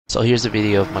So here's a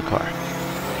video of my car.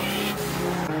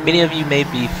 Many of you may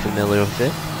be familiar with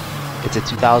it. It's a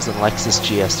 2000 Lexus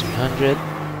GS300.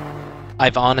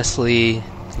 I've honestly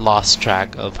lost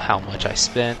track of how much I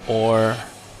spent or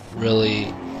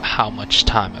really how much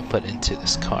time I put into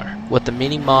this car. With the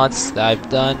many mods that I've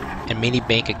done and many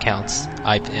bank accounts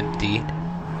I've emptied,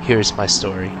 here's my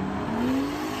story.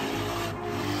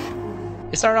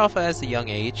 It started off as a young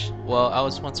age. Well, I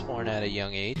was once born at a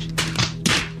young age.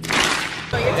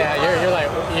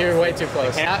 Yeah, you're way too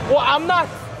close. Well, I'm not.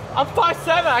 I'm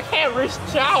 5'7". I can't reach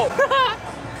out.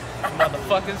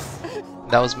 Motherfuckers.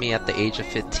 That was me at the age of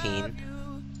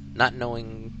 15, not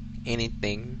knowing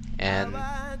anything, and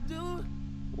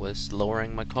was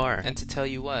lowering my car. And to tell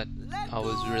you what, I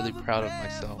was really proud of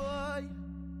myself.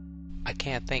 I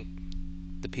can't thank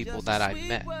the people that I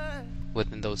met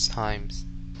within those times.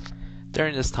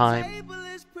 During this time,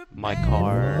 my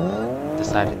car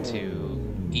decided to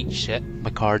eat shit. My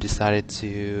car decided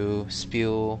to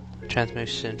spew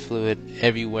transmission fluid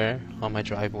everywhere on my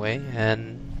driveway,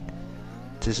 and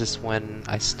this is when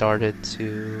I started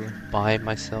to buy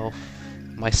myself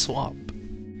my swap.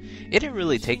 It didn't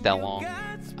really take that long.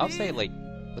 I'll say like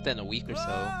within a week or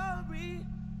so, I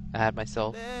had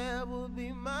myself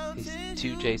this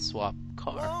 2J swap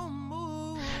car.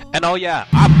 And oh yeah,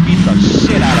 I beat the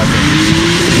shit out of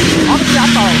it. Honestly, I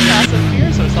thought it was Fast and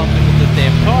Furious or something with this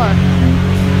damn car.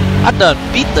 I done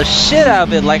beat the shit out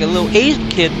of it like a little Asian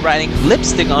kid writing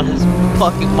lipstick on his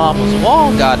fucking mama's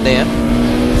wall, goddamn.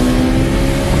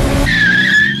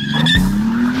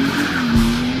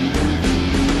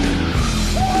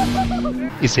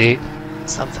 You see,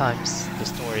 sometimes the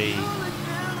story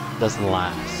doesn't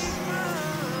last.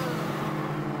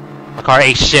 My car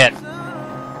ate shit.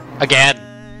 Again.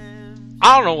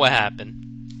 I don't know what happened.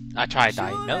 I tried to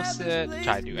diagnose it,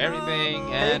 tried to do everything,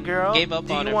 and gave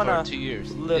up on it for 2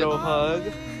 years. Little hug.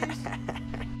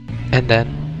 And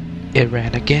then it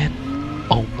ran again.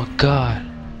 Oh my god.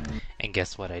 And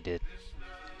guess what I did?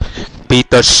 Beat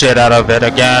the shit out of it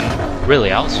again.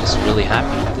 Really, I was just really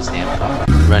happy with this damn car.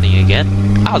 Running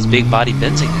again. I was big body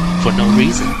benzing it for no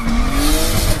reason.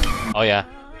 Oh yeah,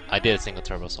 I did a single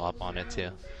turbo swap on it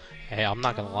too. Hey, I'm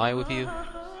not gonna lie with you.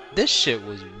 This shit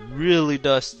was really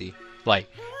dusty. Like,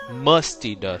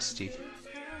 musty dusty.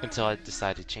 Until I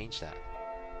decided to change that.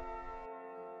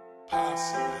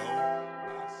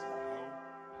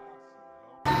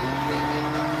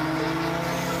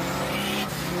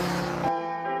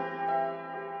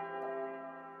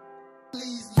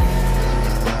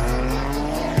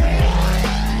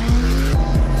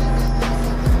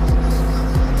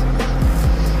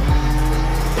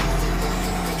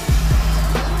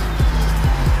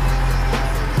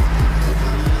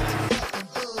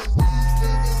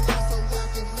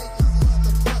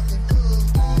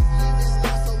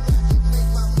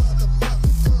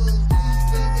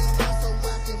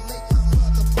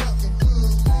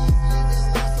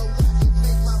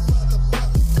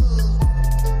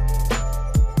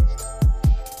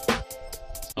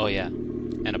 Oh yeah,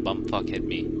 and a bumfuck hit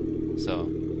me. So,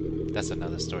 that's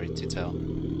another story to tell.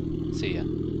 See ya.